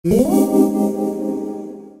Alright,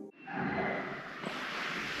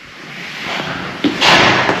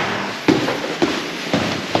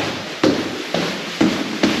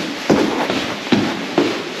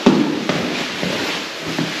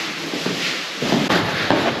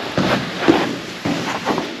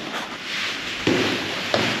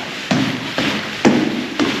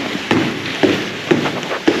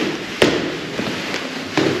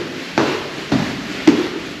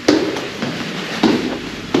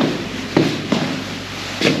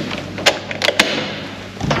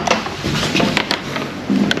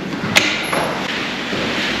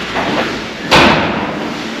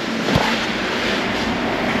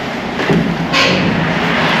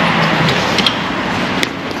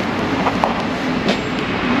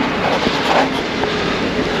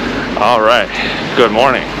 good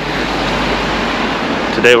morning.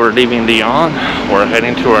 Today we're leaving Lyon. We're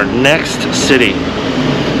heading to our next city.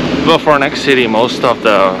 But for our next city, most of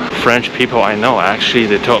the French people I know, actually,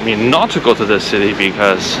 they told me not to go to this city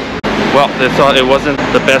because, well, they thought it wasn't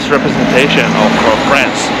the best representation of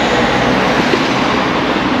France.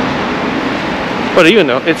 But you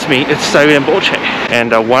know, it's me, it's Sayu Rinpoche.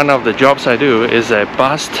 And one of the jobs I do is a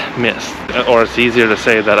bust myth. Or it's easier to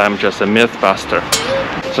say that I'm just a myth buster.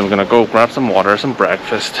 So I'm gonna go grab some water, some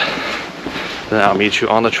breakfast. Then I'll meet you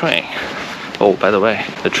on the train. Oh, by the way,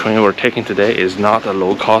 the train we're taking today is not a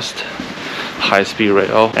low-cost, high-speed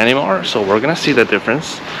rail anymore. So we're gonna see the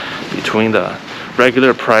difference between the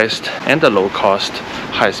regular priced and the low-cost,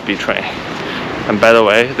 high-speed train. And by the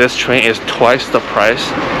way, this train is twice the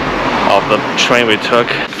price of the train we took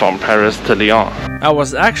from Paris to Lyon. I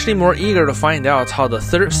was actually more eager to find out how the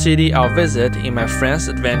third city I'll visit in my France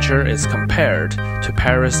adventure is compared to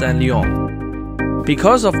Paris and Lyon.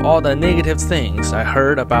 Because of all the negative things I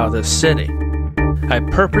heard about this city, I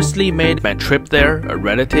purposely made my trip there a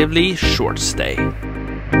relatively short stay.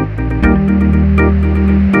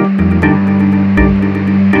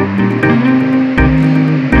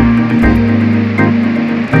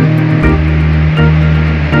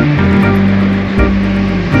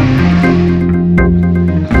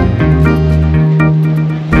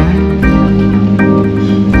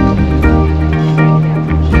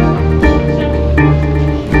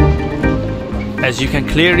 As you can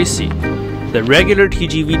clearly see, the regular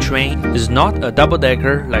TGV train is not a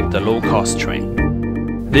double-decker like the low-cost train.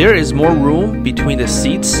 There is more room between the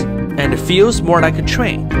seats and it feels more like a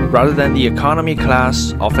train rather than the economy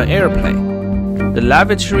class of an airplane. The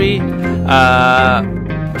lavatory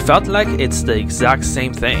felt like it's the exact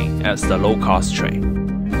same thing as the low-cost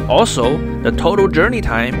train. Also, the total journey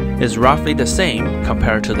time is roughly the same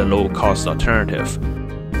compared to the low-cost alternative.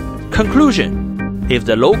 Conclusion: if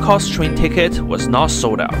the low-cost train ticket was not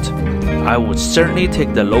sold out, I would certainly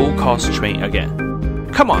take the low-cost train again.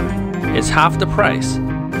 Come on, it's half the price.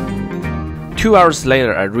 2 hours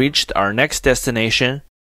later, I reached our next destination,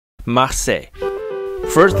 Marseille.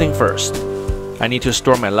 First thing first, I need to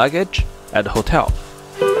store my luggage at the hotel.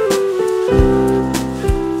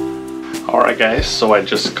 Alright guys, so I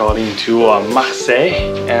just got into Marseille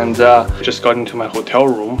and just got into my hotel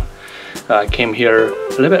room. I came here a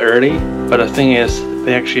little bit early, but the thing is,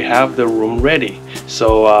 they actually have the room ready.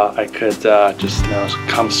 So I could just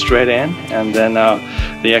come straight in, and then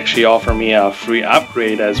they actually offer me a free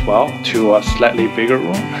upgrade as well to a slightly bigger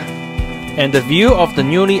room. And the view of the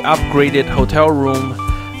newly upgraded hotel room,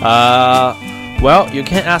 well, you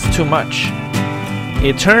can't ask too much.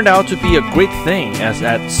 It turned out to be a great thing, as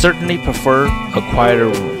I'd certainly prefer a quieter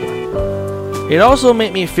room. It also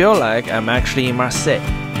made me feel like I'm actually in Marseille,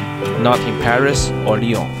 not in Paris or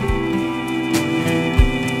Lyon.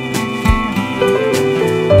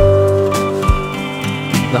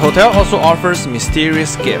 The hotel also offers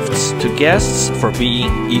mysterious gifts to guests for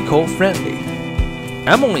being eco-friendly.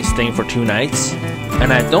 I'm only staying for 2 nights,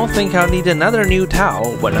 and I don't think I'll need another new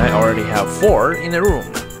towel when I already have 4 in the room.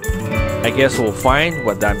 I guess we'll find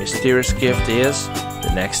what that mysterious gift is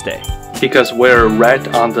the next day. Because we're right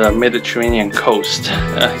on the Mediterranean coast,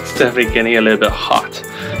 it's definitely getting a little bit hot.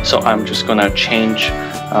 So I'm just gonna change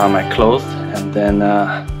my clothes, and then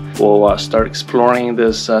we'll start exploring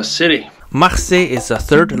this city. Marseille is the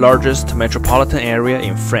 3rd largest metropolitan area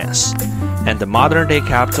in France and the modern-day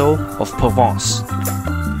capital of Provence.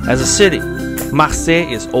 As a city, Marseille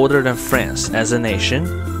is older than France as a nation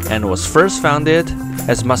and was first founded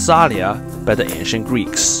as Massalia by the ancient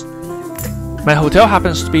Greeks. My hotel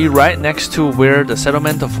happens to be right next to where the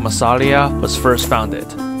settlement of Massalia was first founded.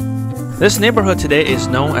 This neighborhood today is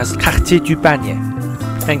known as Quartier du Panier.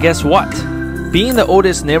 And guess what? Being the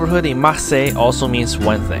oldest neighborhood in Marseille also means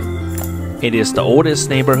one thing. It is the oldest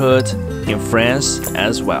neighborhood in France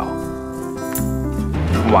as well.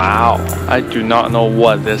 Wow, I do not know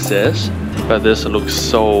what this is, but this looks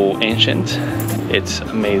so ancient. It's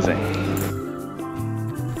amazing.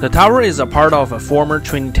 The tower is a part of a former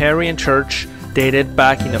Trinitarian church dated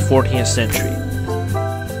back in the 14th century.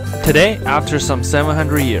 Today, after some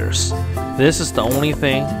 700 years, this is the only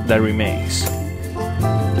thing that remains.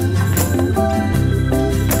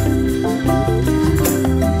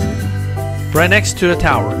 Right next to the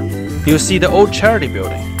tower, you'll see the old charity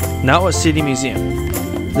building, now a city museum.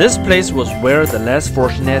 This place was where the less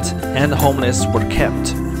fortunate and the homeless were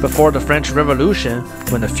kept before the French Revolution,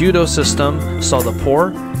 when the feudal system saw the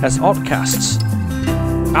poor as outcasts.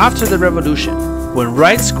 After the revolution, when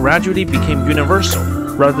rights gradually became universal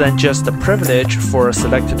rather than just a privilege for a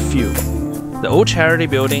selected few, the old charity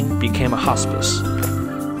building became a hospice.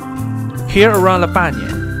 Here around Le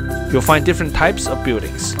Panier, you'll find different types of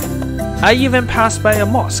buildings. I even passed by a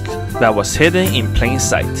mosque that was hidden in plain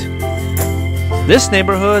sight. This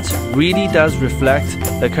neighborhood really does reflect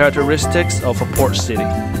the characteristics of a port city.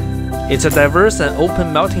 It's a diverse and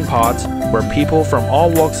open melting pot where people from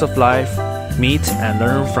all walks of life meet and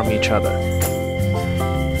learn from each other.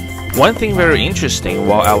 One thing very interesting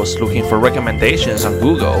while I was looking for recommendations on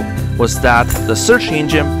Google was that the search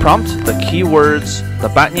engine prompted the keywords Le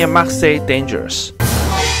Panier Marseille dangerous.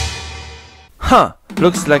 Huh,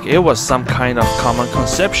 looks like it was some kind of common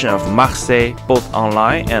conception of Marseille both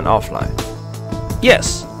online and offline.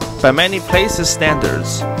 Yes, by many places'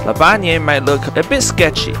 standards, Le Panier might look a bit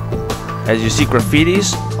sketchy, as you see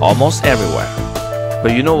graffitis almost everywhere.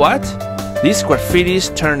 But you know what? These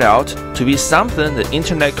graffitis turned out to be something the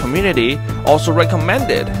internet community also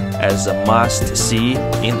recommended as a must-see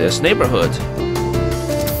in this neighborhood.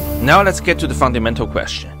 Now let's get to the fundamental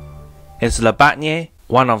question. Is Le Panier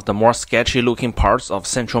one of the more sketchy-looking parts of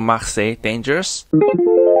central Marseille dangerous?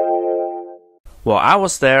 While I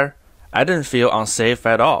was there, I didn't feel unsafe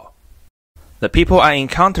at all. The people I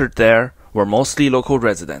encountered there were mostly local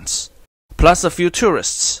residents, plus a few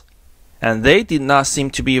tourists, and they did not seem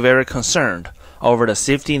to be very concerned over the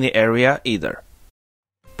safety in the area either.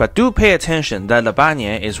 But do pay attention that Le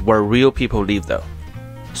Panier is where real people live though,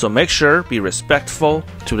 so make sure be respectful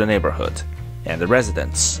to the neighborhood and the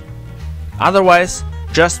residents. Otherwise,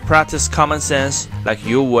 just practice common sense like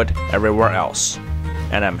you would everywhere else.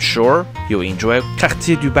 And I'm sure you'll enjoy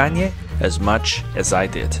Quartier du Panier as much as I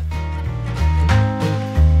did.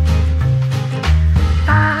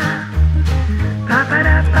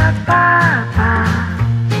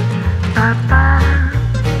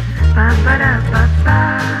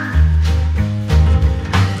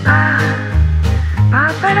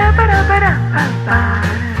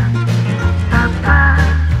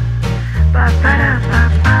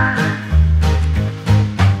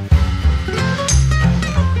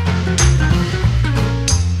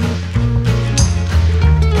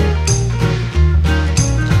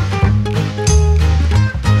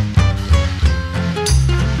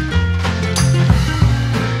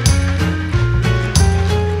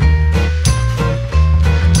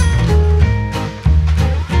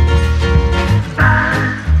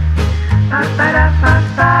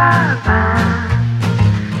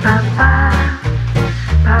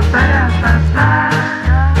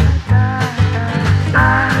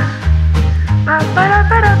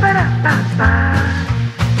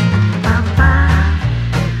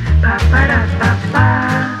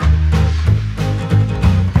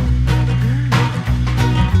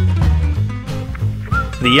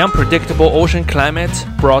 The unpredictable ocean climate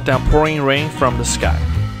brought down pouring rain from the sky,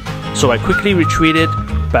 so I quickly retreated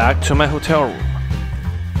back to my hotel room.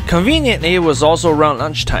 Conveniently, it was also around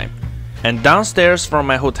lunchtime, and downstairs from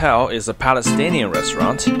my hotel is a Palestinian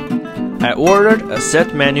restaurant. I ordered a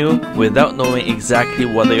set menu without knowing exactly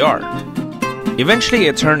what they are. Eventually,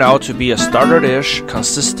 it turned out to be a starter dish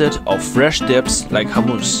consisted of fresh dips like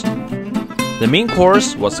hummus. The main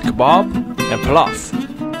course was kebab and pilaf.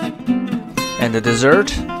 And the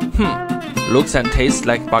dessert, looks and tastes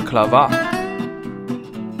like baklava.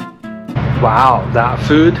 Wow, that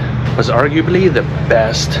food was arguably the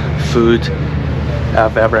best food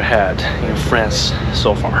I've ever had in France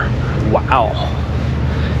so far. Wow.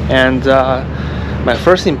 And my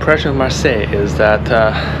first impression of Marseille is that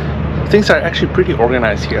things are actually pretty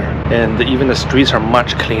organized here, and even the streets are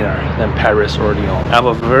much cleaner than Paris or Lyon. I have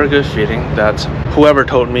a very good feeling that whoever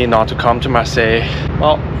told me not to come to Marseille,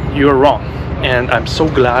 well, you're wrong. And I'm so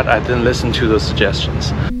glad I didn't listen to those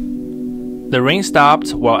suggestions. The rain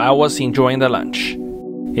stopped while I was enjoying the lunch.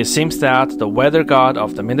 It seems that the weather god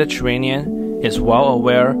of the Mediterranean is well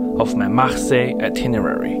aware of my Marseille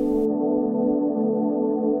itinerary.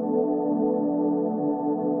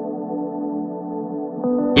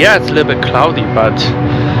 Yeah, it's a little bit cloudy, but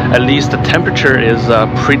at least the temperature is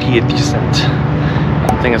pretty decent.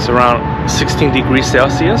 I think it's around 16 degrees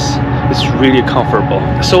Celsius. It's really comfortable.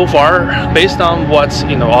 So far, based on what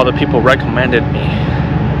all the people recommended me,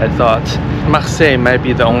 I thought Marseille might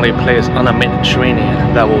be the only place on the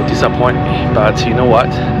Mediterranean that will disappoint me. But you know what?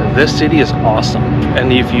 This city is awesome.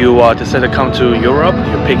 And if you decide to come to Europe,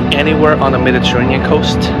 you pick anywhere on the Mediterranean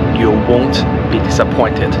coast, you won't be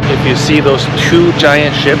disappointed. If you see those two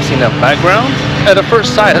giant ships in the background, at the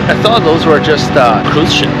first sight, I thought those were just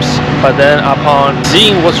cruise ships. But then upon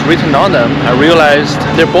seeing what's written on them, I realized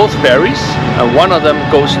they're both ferries. And one of them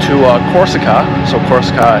goes to Corsica. So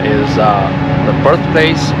Corsica is the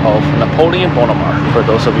birthplace of Napoleon Bonaparte, for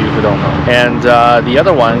those of you who don't know. And the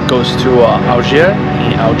other one goes to Algiers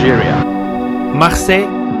in Algeria. Marseille,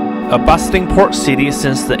 a bustling port city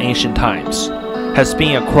since the ancient times, has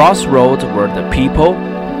been a crossroad where the people,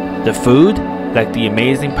 the food, like the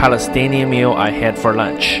amazing Palestinian meal I had for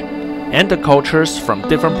lunch, and the cultures from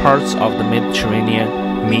different parts of the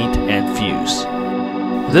Mediterranean meet and fuse.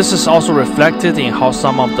 This is also reflected in how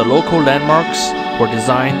some of the local landmarks were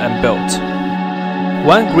designed and built.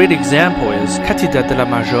 One great example is Cathedrale de La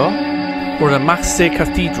Major, or the Marseille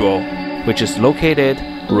Cathedral, which is located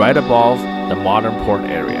right above the modern port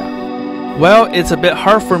area. Well, it's a bit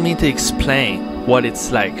hard for me to explain what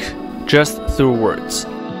it's like just through words.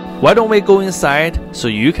 Why don't we go inside so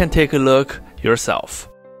you can take a look yourself?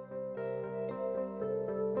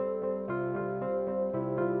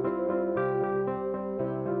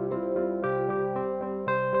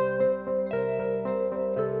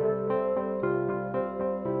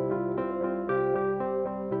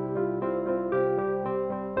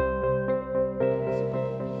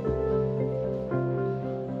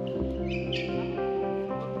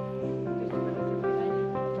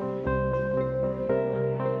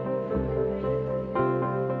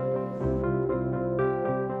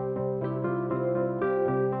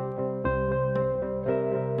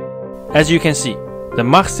 As you can see, the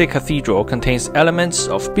Marseille Cathedral contains elements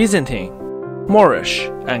of Byzantine, Moorish,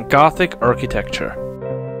 and Gothic architecture.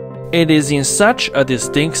 It is in such a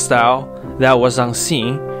distinct style that was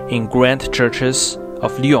unseen in grand churches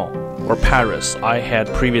of Lyon or Paris I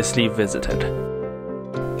had previously visited.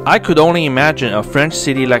 I could only imagine a French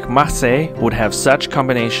city like Marseille would have such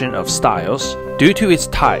combination of styles due to its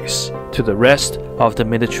ties to the rest of the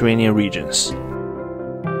Mediterranean regions.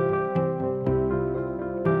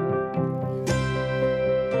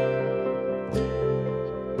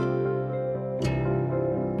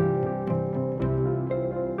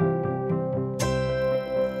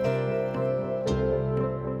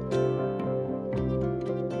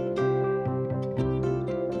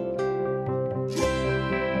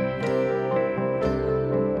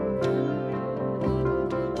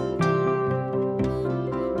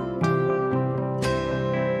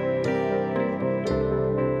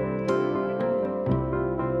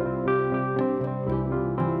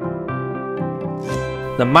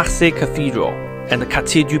 The Marseille Cathedral and the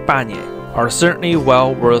Quartier du Panier are certainly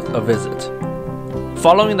well worth a visit.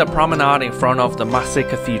 Following the promenade in front of the Marseille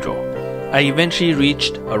Cathedral, I eventually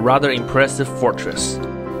reached a rather impressive fortress,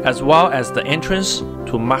 as well as the entrance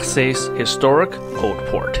to Marseille's historic old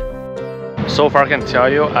port. So far I can tell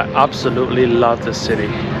you, I absolutely love the city.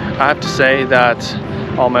 I have to say that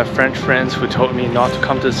all my French friends who told me not to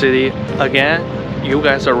come to the city again, you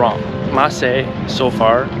guys are wrong. Marseille, so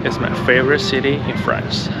far, is my favorite city in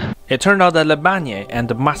France. It turned out that Le Panier and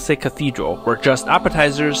the Marseille Cathedral were just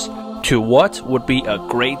appetizers to what would be a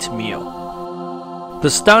great meal. The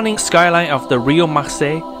stunning skyline of the Rio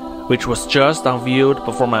Marseille, which was just unveiled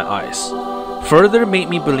before my eyes, further made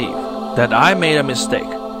me believe that I made a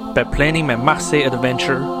mistake by planning my Marseille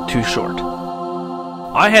adventure too short.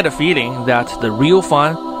 I had a feeling that the real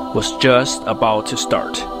fun was just about to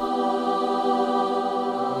start.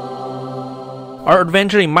 Our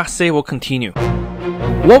adventure in Marseille will continue.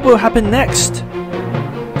 What will happen next?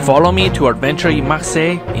 Follow me to our adventure in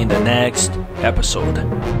Marseille in the next episode.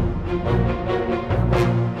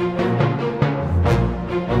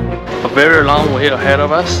 A very long way ahead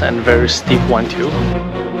of us and very steep one too.